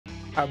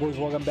Alright boys,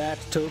 welcome back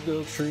to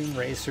Tokyo Xtreme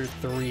Racer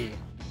 3.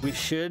 We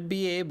should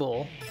be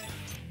able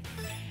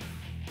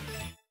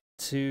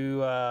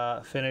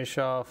to finish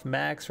off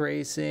Max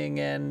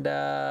Racing and is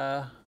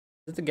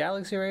it the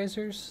Galaxy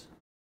Racers?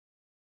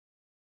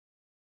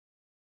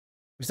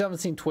 We still haven't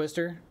seen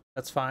Twister.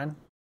 That's fine.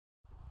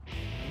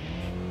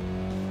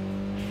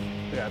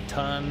 We got a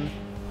ton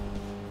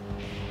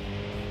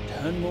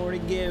more to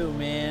go,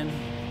 man.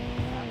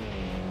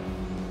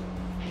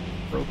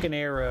 Broken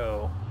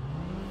Arrow.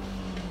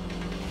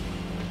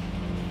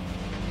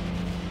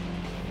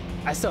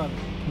 I still have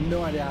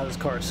no idea how this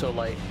car is so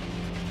light.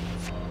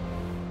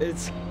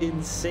 It's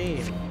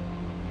insane.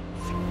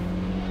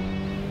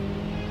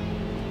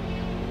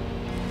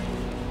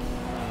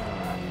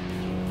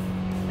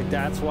 Like,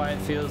 that's why it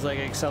feels like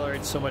it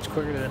accelerates so much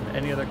quicker than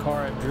any other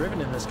car I've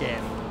driven in this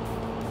game.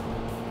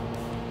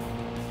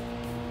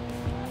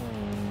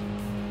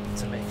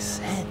 Doesn't make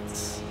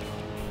sense.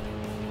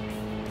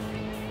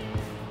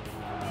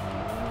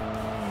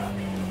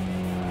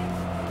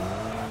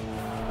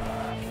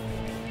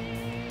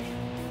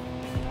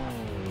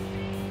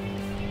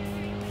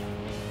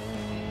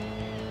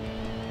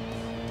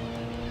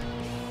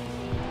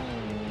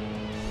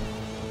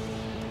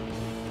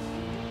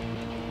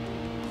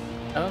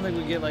 I don't think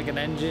we get like an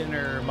engine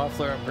or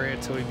muffler upgrade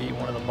until we beat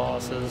one of the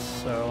bosses,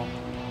 so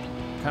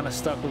kind of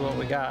stuck with what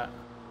we got.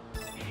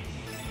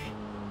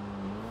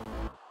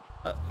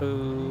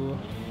 Uh-oh.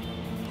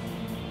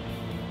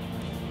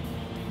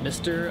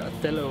 Mr.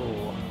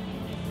 Othello.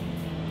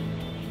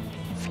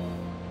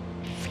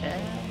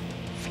 Yeah.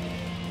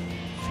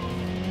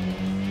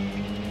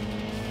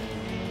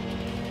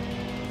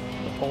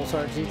 The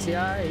Pulsar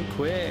GTI,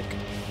 quick.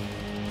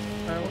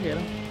 Alright, we'll get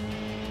him.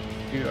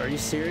 Dude, are you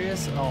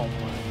serious? Oh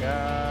my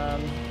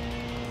god.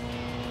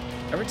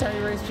 Every time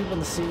you race people in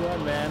the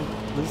C1, man,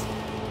 at least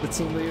the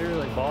team leader,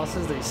 like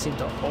bosses, they seem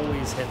to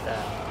always hit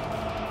that.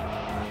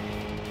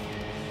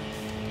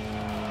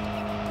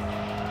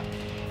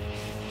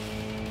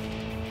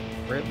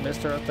 Rip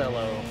Mr.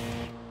 Othello.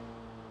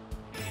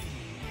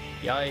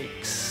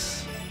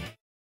 Yikes.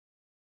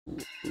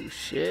 Ooh,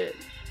 shit.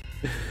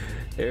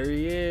 There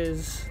he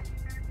is.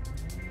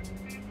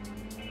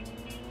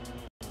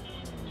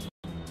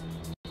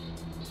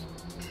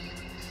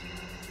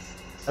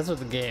 That's what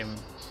the game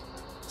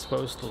is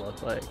supposed to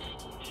look like.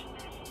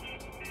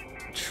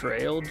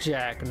 Trail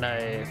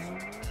jackknife.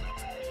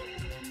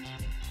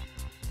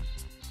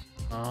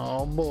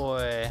 Oh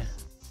boy.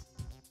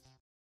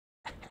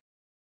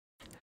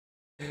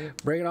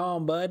 Bring it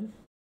on, bud.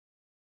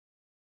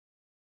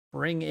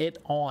 Bring it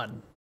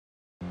on.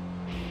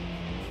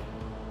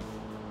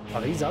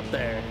 Oh, he's up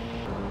there.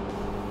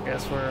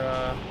 Guess we're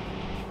I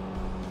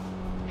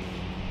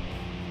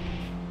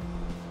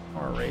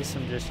don't wanna race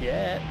him just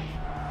yet.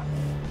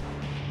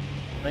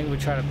 I think if we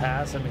try to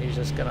pass him, he's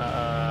just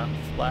gonna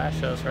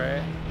flash us,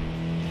 right?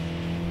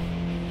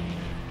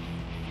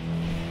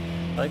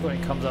 I like when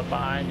he comes up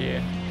behind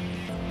you.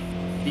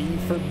 B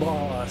for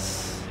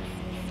boss.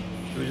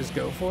 Do we just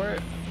go for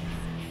it?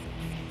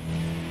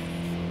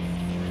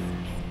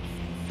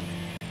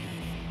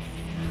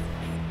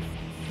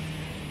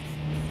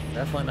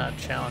 Definitely not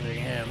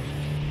challenging him.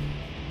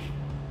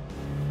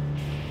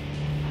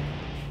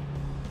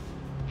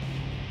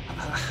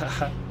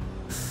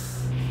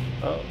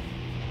 Oh.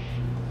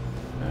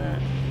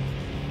 Alright.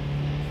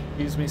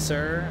 Excuse me,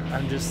 sir.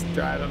 I'm just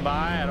driving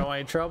by. I don't want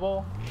any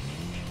trouble.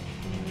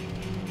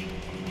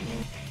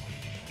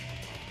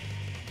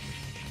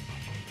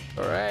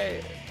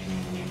 Alright.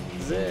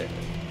 This is it.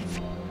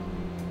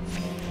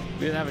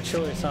 We didn't have a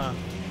choice, huh?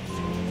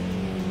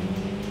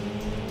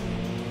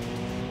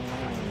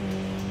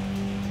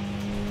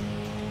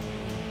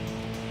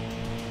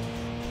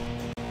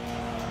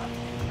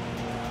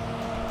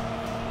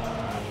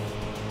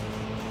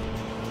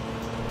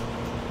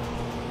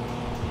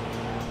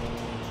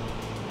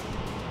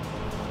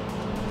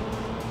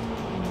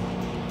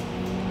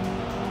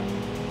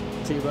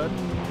 See you, bud.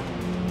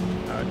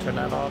 Alright, turn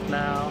that off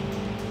now.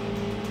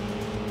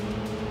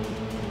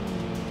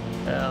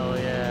 Hell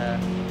yeah.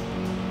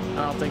 I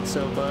don't think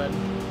so, bud.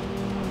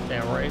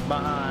 Stand right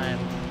behind.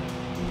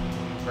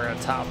 We're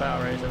gonna top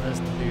out racing this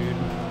dude.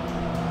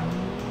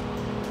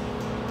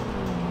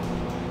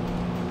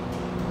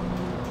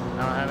 I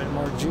don't have any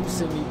more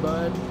juice in me,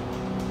 bud.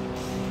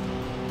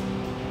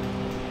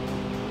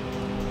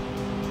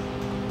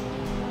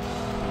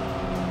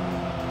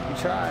 You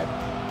tried.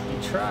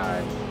 You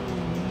tried.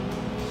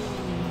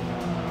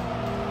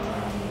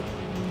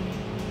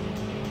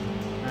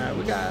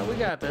 Alright, we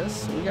got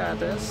this. We got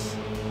this.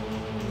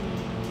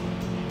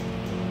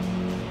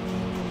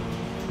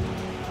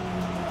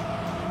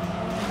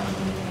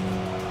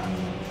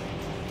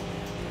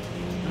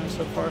 Alright,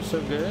 so far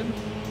so good.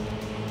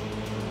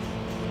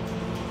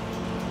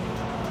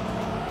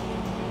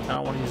 I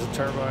don't want to use the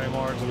turbo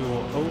anymore because we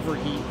will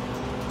overheat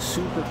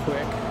super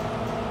quick.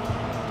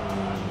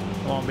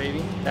 Come on,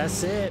 baby.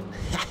 That's it.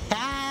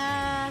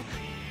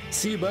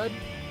 See you, bud.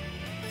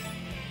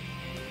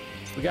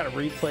 We gotta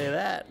replay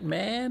that,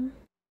 man.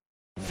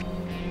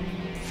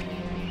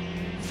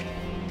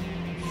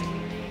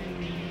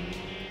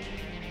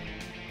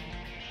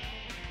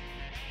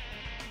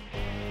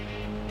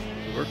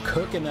 We're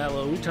cooking that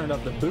little. We turned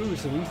up the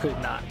boost and we could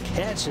not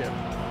catch him.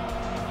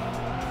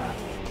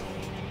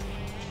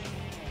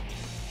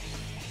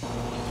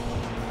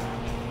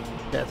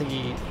 Yeah, I think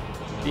he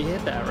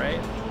hit that,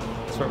 right?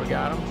 That's where we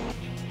got him.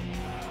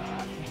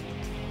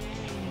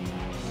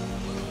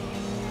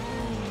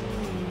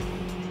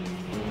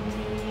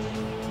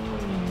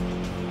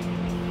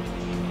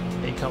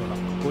 He coming up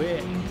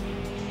quick.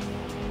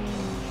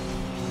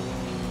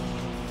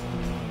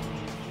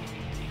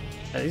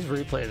 Yeah, these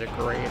replays are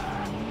great.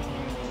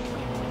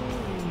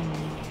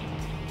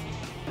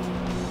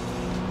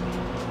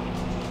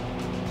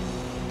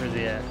 Where's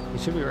he at? He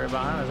should be right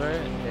behind us,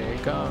 right? There he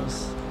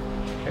comes.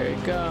 There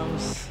he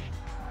comes.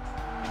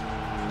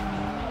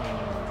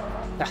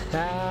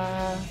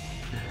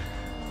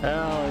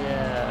 Hell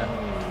yeah.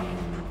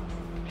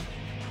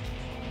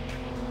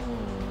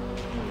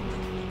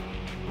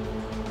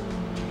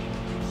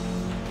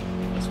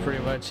 That's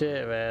pretty much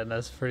it, man.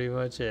 That's pretty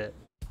much it.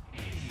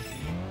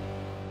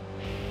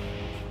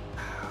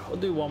 We'll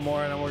do one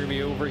more and then we're gonna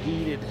be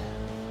overheated.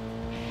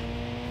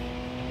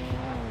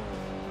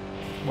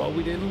 Well,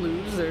 we didn't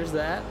lose, there's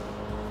that.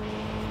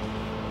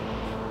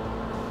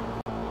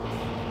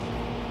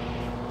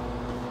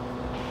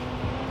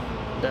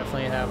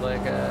 Definitely have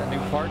like new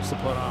parts to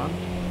put on.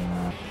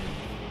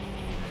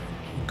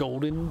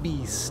 Golden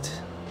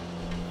Beast.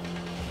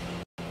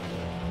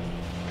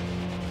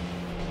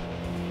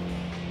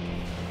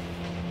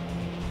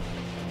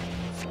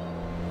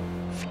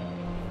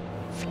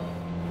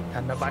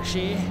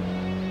 Kanabashi.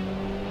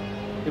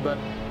 Hey, bud.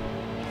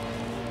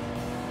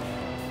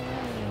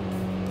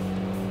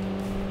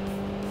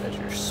 That's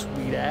your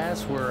sweet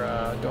ass.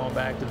 We're going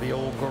back to the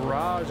old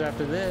garage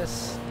after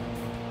this.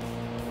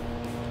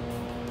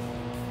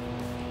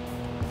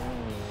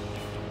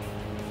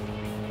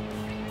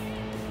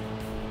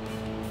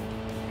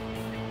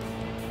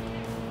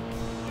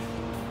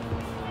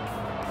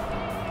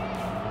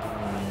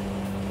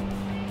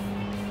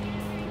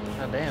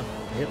 God damn,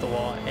 hit the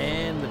wall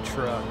and the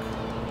truck.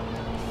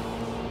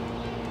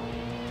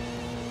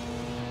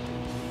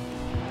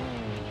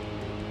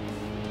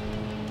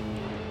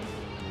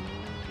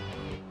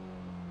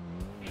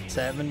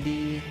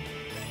 $70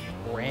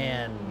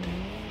 grand.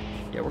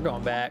 Yeah, we're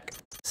going back.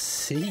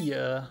 See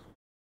ya.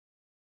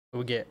 What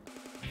we get?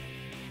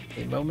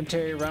 A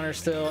momentary runner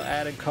still,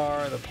 added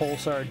car, the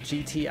Pulsar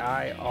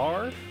GTI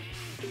R.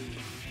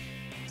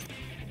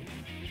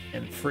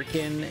 And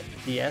freaking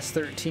the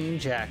S13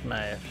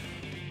 jackknife.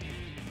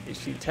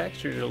 HD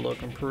textures are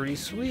looking pretty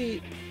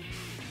sweet.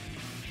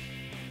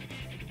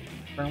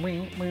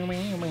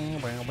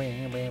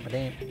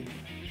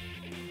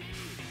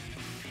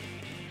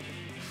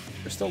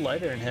 We're still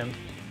lighter than him.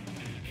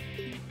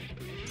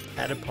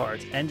 Added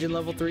parts. Engine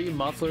level 3,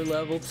 muffler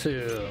level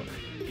 2.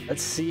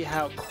 Let's see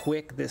how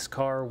quick this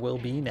car will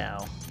be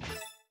now.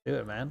 Do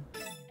it, man.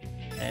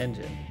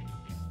 Engine.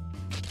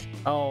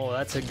 Oh,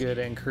 that's a good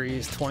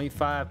increase.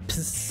 25.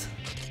 Psst.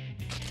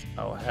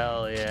 Oh,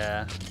 hell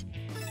yeah.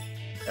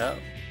 Yep.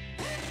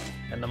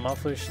 And the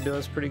muffler should do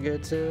us pretty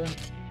good too.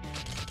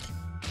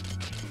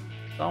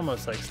 It's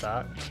almost like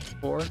stock.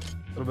 4. A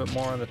little bit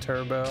more on the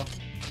turbo.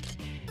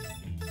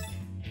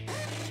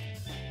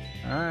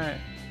 Alright.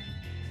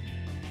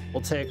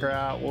 We'll take her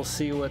out. We'll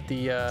see what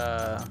the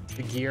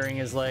gearing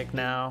is like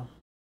now.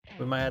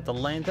 We might have to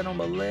lengthen them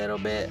a little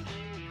bit.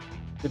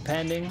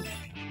 Depending.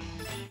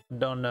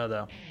 Don't know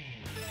though.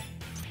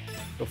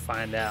 We'll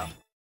find out.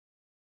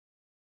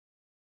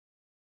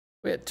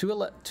 We had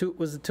 211.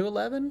 Was it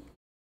 211?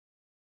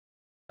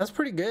 That's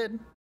pretty good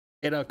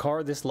in a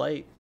car this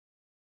light.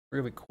 We're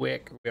gonna be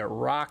quick. We got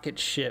rocket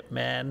ship,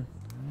 man.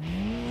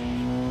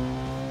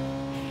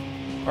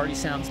 Already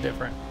sounds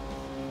different.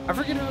 I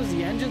forget if it was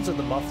the engines or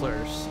the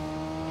mufflers.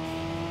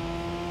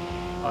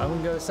 Oh, I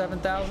wouldn't go to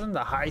 7,000.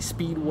 The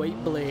high-speed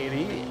weight blade.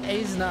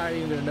 He's not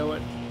even gonna know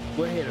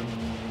what hit him.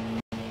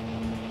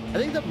 I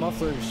think the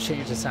mufflers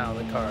changed the sound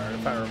of the car,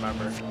 if I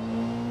remember.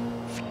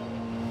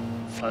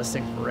 Oh, this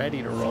thing's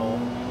ready to roll.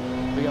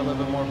 We got a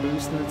little bit more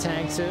boost in the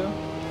tank too.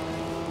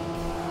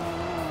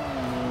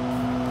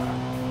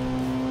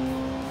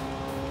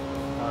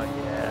 Oh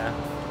yeah.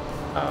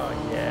 Oh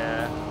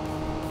yeah.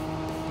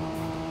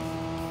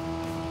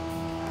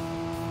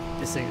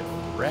 This thing is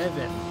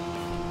revving.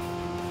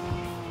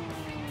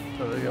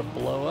 So they're gonna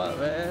blow up,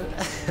 man.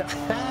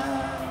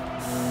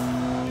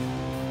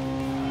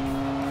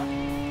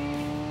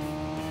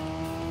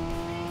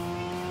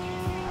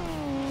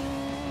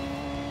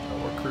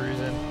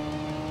 Cruising.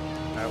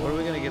 Alright, what are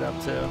we gonna get up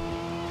to?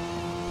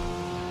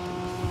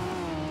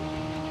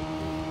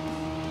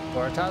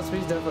 Well, our top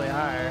speed's definitely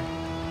higher.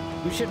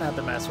 We shouldn't have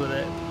to mess with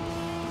it.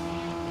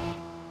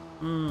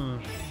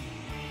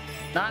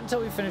 Not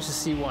until we finish the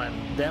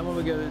C1. Then when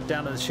we go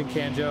down to the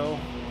Shinkanjo,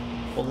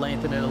 we'll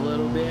lengthen it a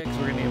little bit because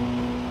we're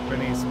gonna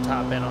need some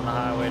top end on the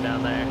highway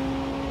down there.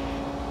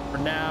 For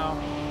now,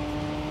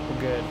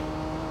 we're good.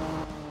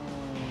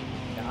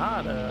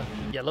 Got a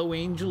Yellow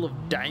Angel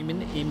of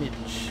Diamond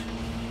Image.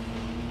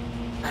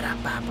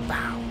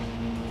 Ba-da-ba-ba-bow.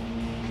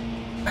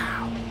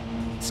 Bow.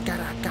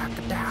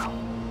 Skada-ga-ga-dow.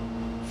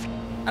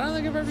 I don't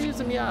think I've ever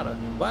used a Miata.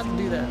 We'll have to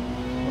do that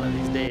one of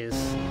these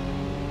days.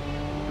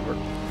 We're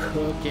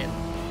cooking.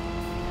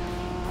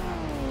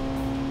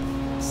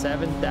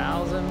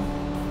 7,000.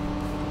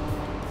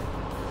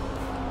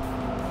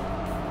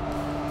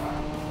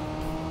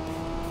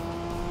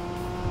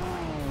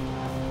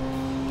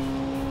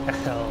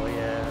 Hell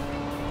yeah.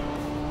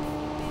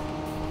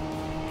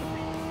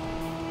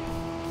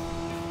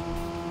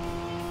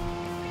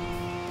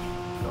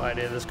 No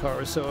idea this car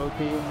was so OP.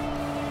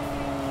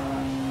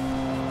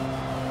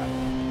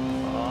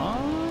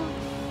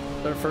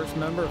 Aww. Their first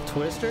member of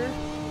Twister?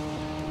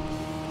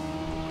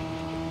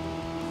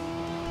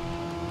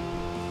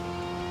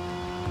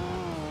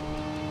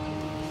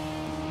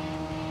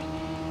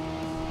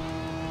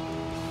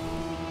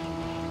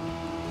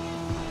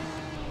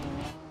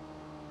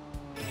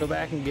 Go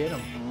back and get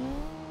him.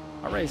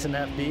 I'll race an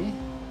FD.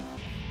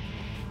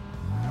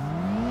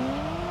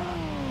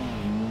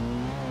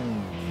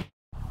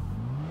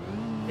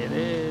 It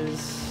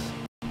is.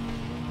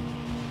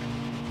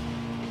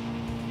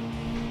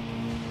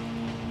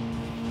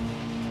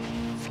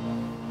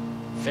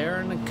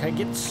 Baron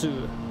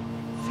Kagetsu.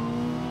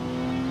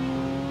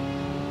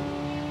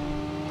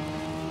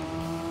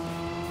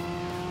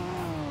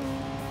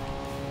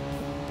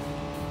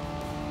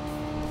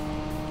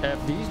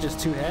 FD's just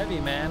too heavy,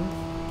 man.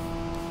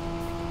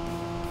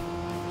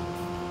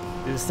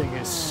 This thing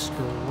is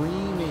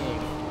screaming.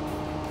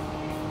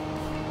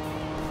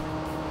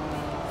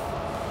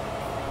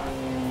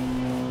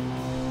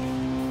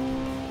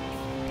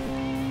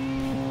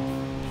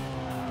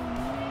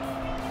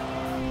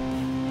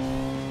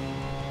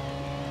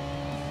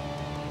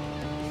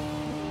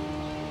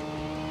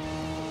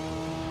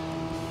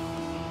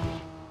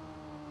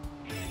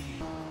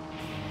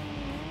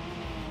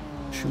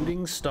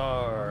 Shooting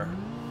star.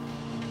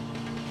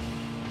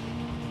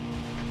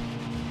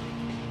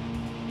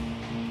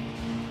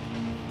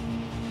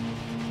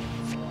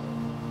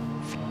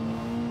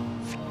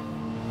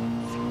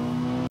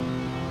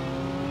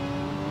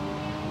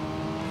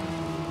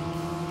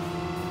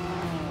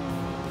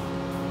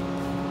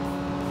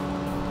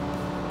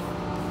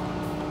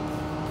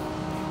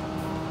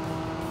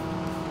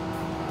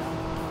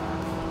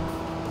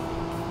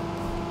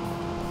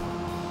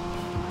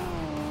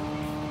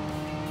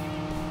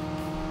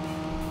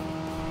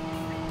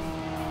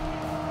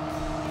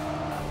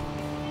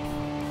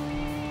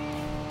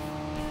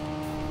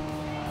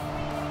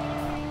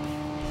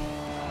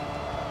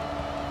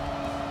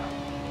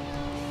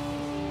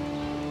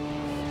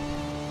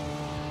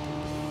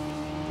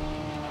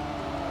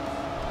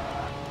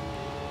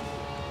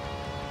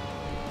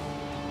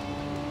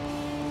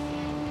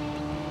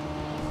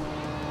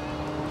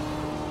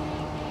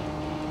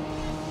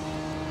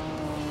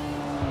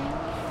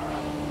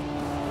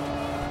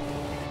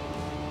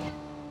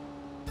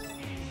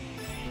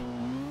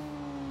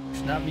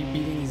 Not be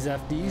beating these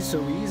FDs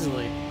so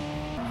easily.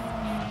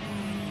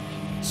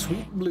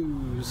 Sweet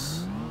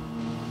blues.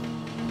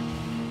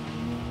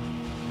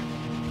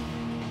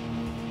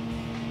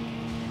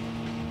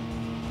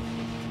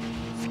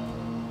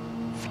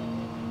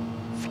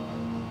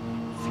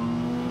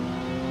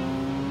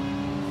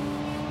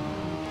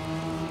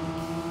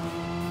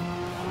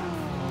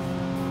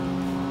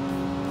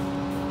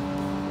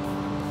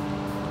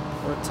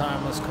 What a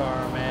timeless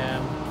car,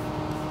 man.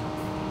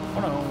 I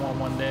want to own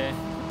one day.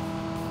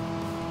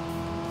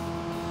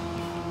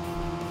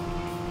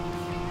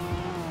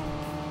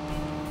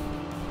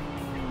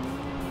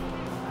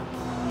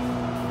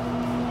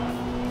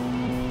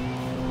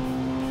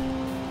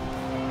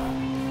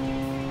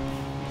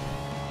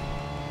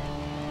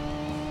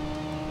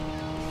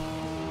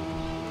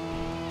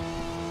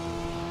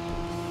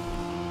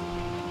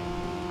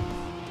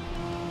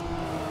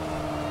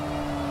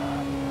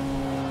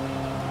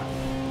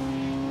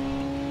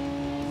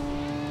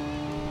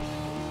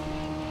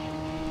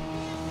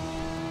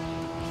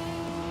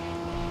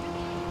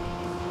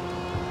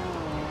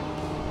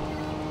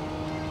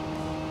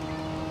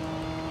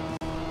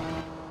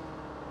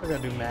 I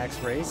gotta do max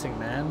racing,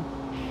 man.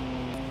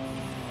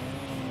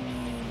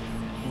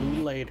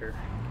 Blue later.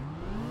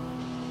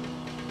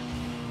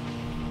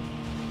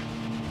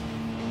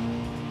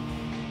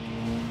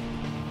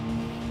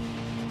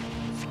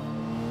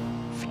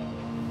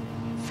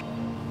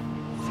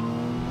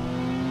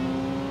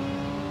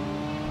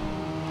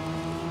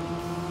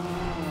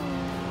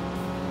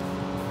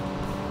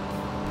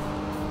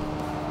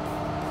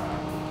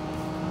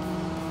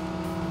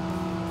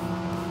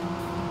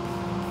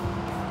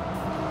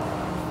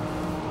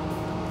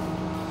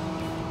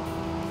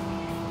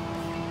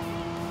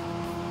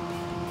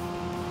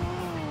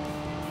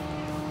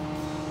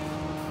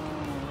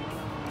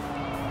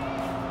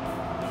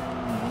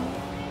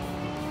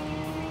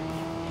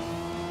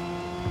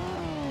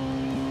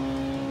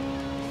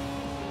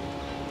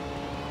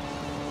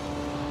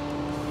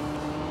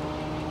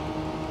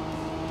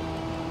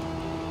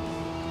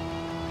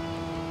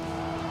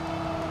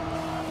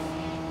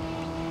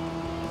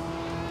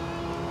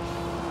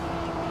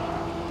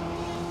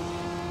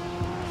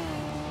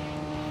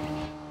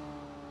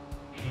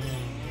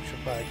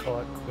 Probably call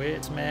it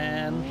quits,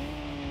 man.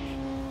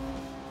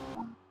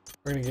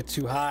 We're gonna get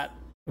too hot.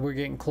 We're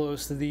getting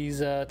close to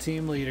these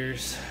team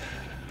leaders.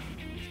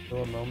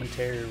 Still a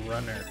momentary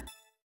runner.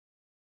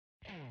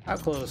 How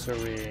close are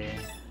we?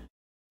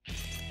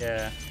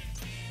 Yeah.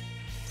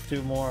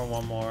 2 more and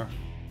 1 more.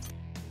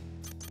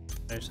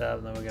 Finish up,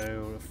 and then we gotta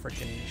go to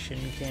freaking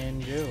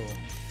Shinkanjo.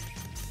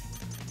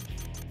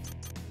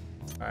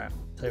 Alright,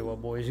 tell you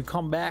what, boys, you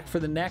come back for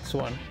the next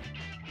one.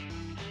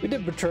 We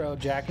did Betrayal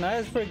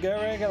Jackknife. It's pretty good,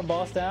 right? Got a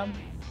boss down.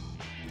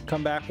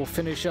 Come back, we'll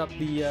finish up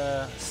the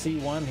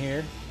C1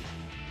 here.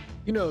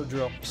 You know the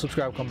drill.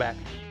 Subscribe, come back.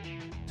 See you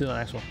in the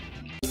next one.